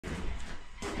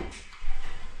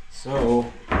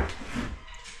So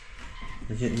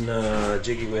we're getting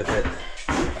jiggy with it.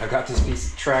 I got this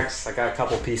piece of Trex. I got a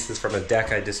couple pieces from a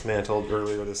deck I dismantled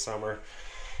earlier this summer.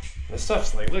 This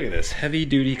stuff's like, look at this, heavy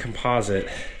duty composite,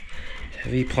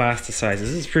 heavy plasticized. This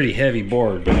is pretty heavy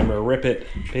board, but I'm gonna rip it.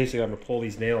 Basically, I'm gonna pull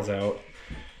these nails out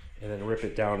and then rip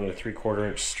it down into 3/4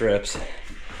 inch strips.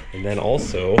 And then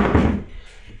also,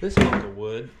 this hunk of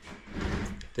wood,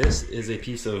 this is a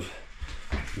piece of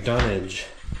dunnage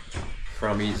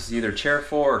from either Chair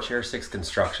 4 or Chair 6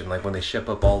 construction, like when they ship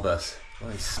up all this. All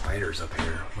these spiders up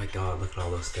here. Oh my god, look at all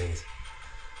those things.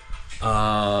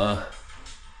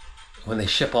 When they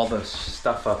ship all the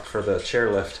stuff up for the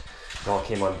chairlift, it all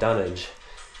came on dunnage.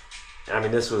 I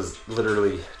mean, this was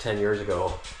literally 10 years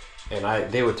ago.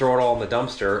 And they would throw it all in the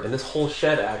dumpster, and this whole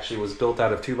shed actually was built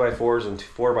out of 2x4s and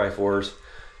 4x4s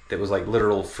that was like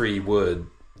literal free wood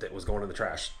that was going in the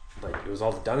trash. Like, it was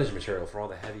all the dunnage material for all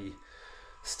the heavy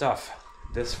stuff.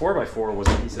 This 4x4 was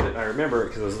a piece of it. I remember it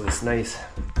because it was this nice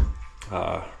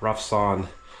rough sawn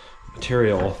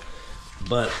material,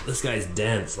 but this guy's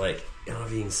dense. Like, I don't know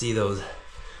if you can see those.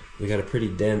 We got a pretty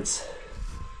dense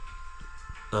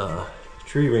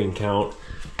tree ring count,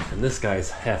 and this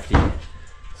guy's hefty.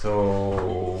 So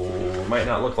it might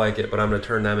not look like it, but I'm gonna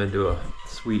turn them into a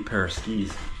sweet pair of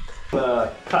skis. I'm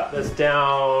gonna cut this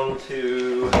down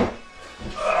to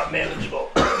manageable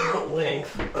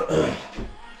length.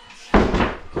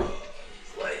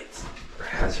 Lights are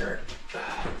hazard.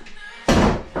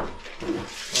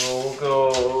 So we'll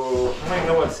go, I don't even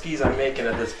know what skis I'm making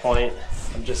at this point.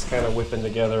 I'm just kind of whipping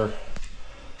together.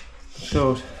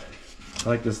 So I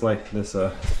like this, it's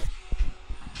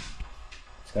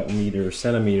got meters,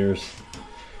 centimeters.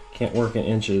 Can't work in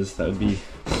inches. That would be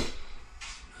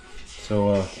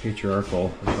so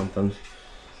patriarchal or something.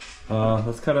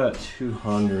 Let's cut it at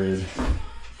 200,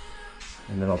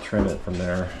 and then I'll trim it from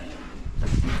there.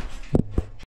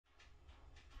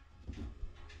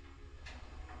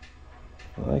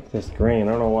 I like this grain.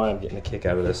 I don't know why I'm getting a kick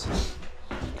out of this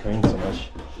grain so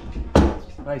much.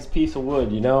 Nice piece of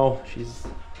wood, you know. She's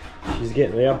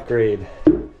getting the upgrade.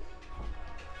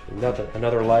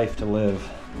 Another life to live.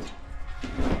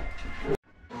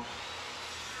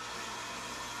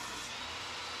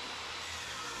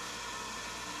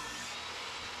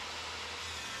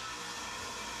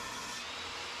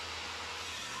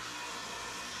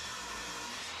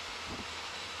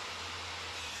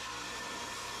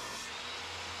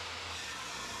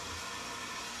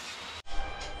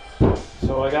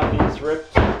 So I got these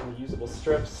ripped reusable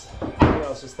strips. I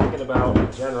was just thinking about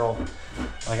in general,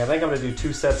 like, I think I'm gonna do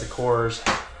 2 sets of cores.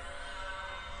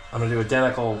 I'm gonna do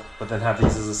identical, but then have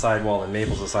these as a sidewall and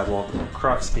maples as a sidewall. The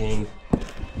crux being,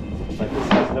 like,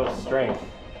 this has no strength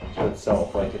to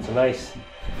itself. Like, it's nice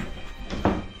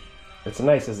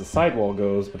as the sidewall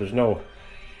goes, but there's no,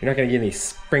 you're not gonna get any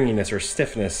springiness or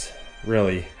stiffness,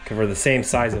 really, because we're the same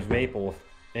size of maple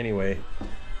anyway.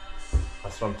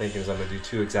 That's what I'm thinking, is I'm gonna do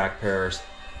 2 exact pairs.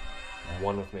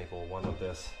 One with maple, one with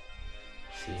this.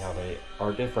 See how they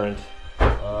are different.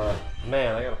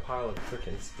 Man, I got a pile of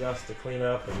freaking dust to clean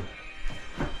up, and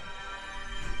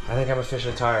I think I'm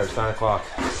officially tired. It's 9 o'clock.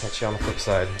 Catch you on the flip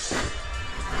side.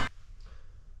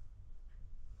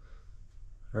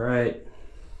 Alright.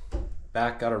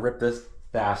 Back, gotta rip this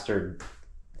bastard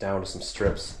down to some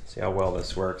strips. See how well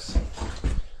this works.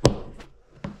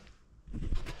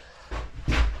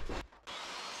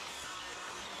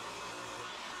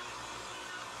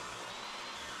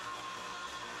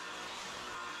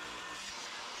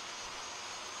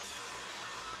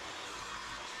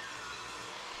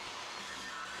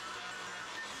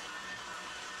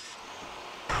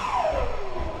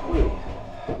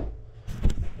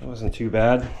 Wasn't too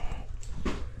bad.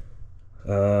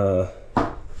 Gotta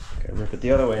rip it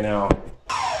the other way now.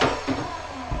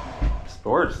 This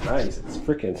board's nice. It's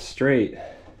freaking straight.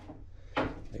 Like,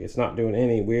 it's not doing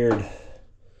any weirdness.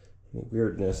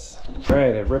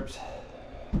 Right, I ripped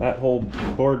that whole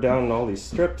board down in all these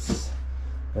strips,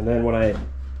 and then when I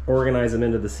organize them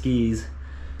into the skis,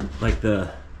 like I'll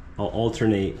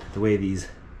alternate the way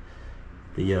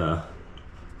the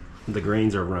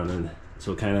grains are running.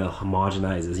 So it kind of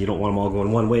homogenizes. You don't want them all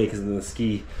going one way, because then the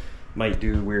ski might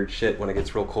do weird shit when it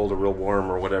gets real cold or real warm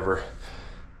or whatever.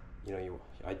 You know,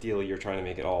 ideally you're trying to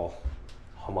make it all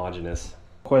homogeneous.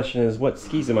 Question is, what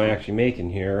skis am I actually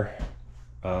making here?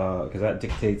 Because that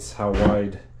dictates how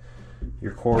wide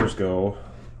your cores go.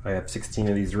 I have 16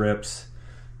 of these rips,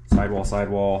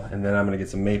 sidewall, and then I'm gonna get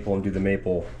some maple and do the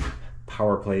maple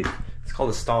power plate. It's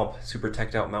called a Stomp Super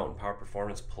Teched Out Mountain Power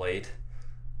Performance Plate.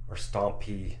 Or Stomp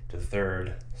P to the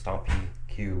third, Stomp P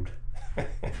cubed.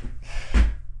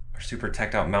 Or Super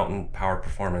Teched Out Mountain Power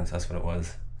Performance, that's what it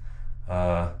was.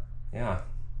 Yeah.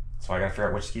 So I gotta figure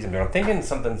out which skis I'm doing. I'm thinking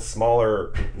something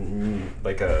smaller,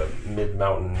 like a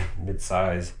mid-mountain,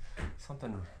 mid-size,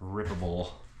 something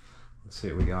rippable. Let's see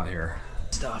what we got here.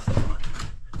 Stuff.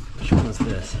 Which one is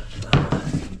this?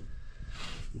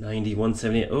 90,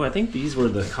 178. Oh, I think these were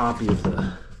the copy of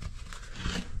the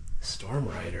Storm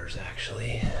Riders,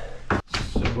 actually.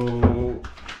 So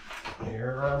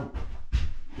here are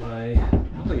my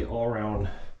really all-around.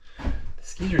 The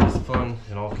skis are just fun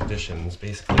in all conditions,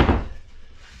 basically.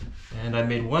 And I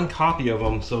made one copy of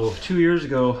them. So 2 years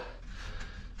ago,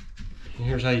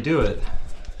 here's how you do it.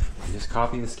 You just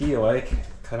copy the ski you like,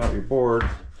 cut out your board.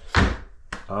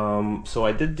 So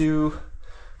I did do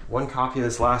one copy of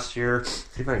this last year.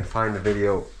 See if I can find the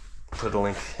video, put a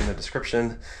link in the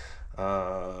description.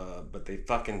 But they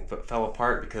fucking fell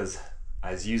apart because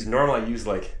normally I use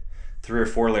like 3 or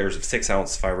 4 layers of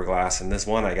 6-ounce fiberglass, and this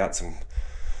one I got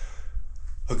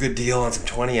a good deal on some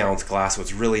 20-ounce glass, so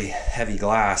it's really heavy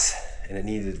glass, and it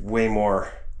needed way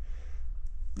more.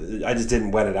 I just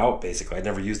didn't wet it out, basically. I'd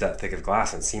never used that thick of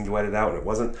glass and seemed to wet it out, and it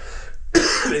wasn't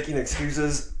making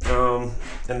excuses. And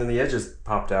then the edges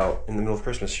popped out in the middle of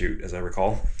Christmas shoot, as I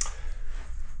recall.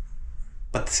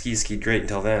 But the skis skied great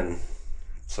until then.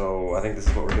 So I think this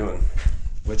is what we're doing,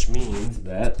 which means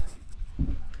that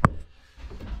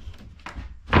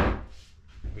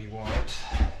we want.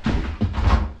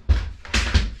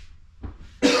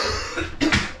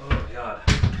 Oh God.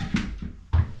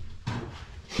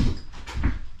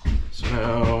 So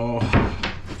now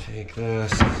take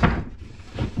this.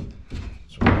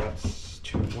 So that's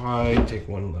too wide. Take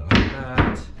one like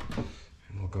that,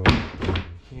 and we'll go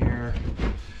here,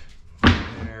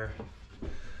 there.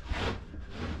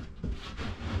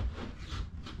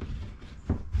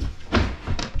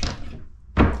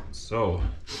 So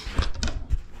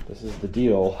this is the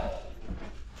deal.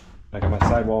 I got my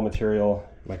sidewall material,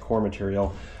 my core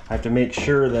material. I have to make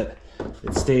sure that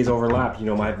it stays overlapped. You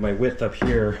know, my width up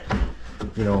here,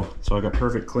 you know, so I got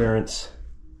perfect clearance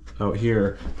out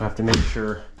here. I have to make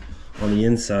sure on the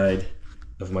inside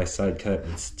of my side cut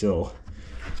it still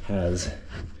has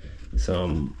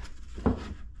some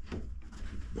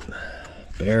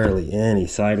barely any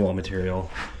sidewall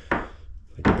material,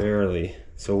 like barely.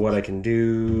 So what I can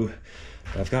do,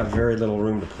 I've got very little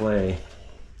room to play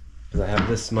because I have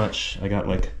this much. I got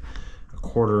like a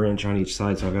 1/4 inch on each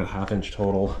side, so I've got 1/2 inch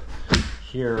total.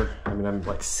 Here, I mean, I'm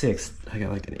like 6. I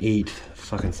got like an 8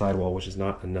 fucking sidewall, which is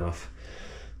not enough.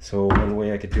 So one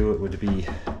way I could do it would be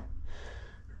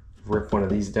rip one of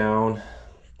these down.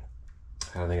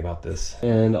 How do I think about this?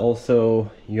 And also,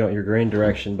 you got your grain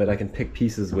direction, but I can pick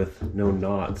pieces with no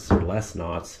knots or less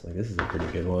knots. Like this is a pretty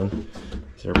good one.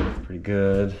 These are both pretty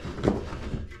good.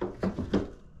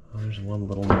 Oh, there's one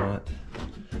little knot.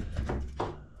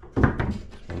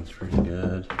 This one's pretty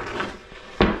good.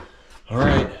 All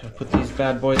right, I put these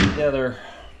bad boys together.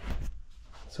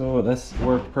 So this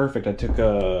worked perfect. I took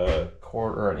a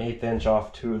 1/4 or an 1/8 inch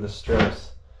off 2 of the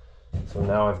strips. So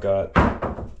now I've got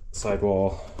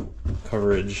sidewall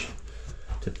coverage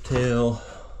to the tail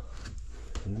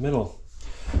in the middle.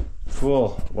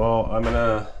 Cool. Well, I'm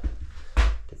gonna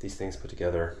get these things put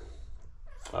together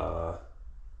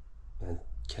and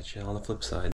catch you on the flip side.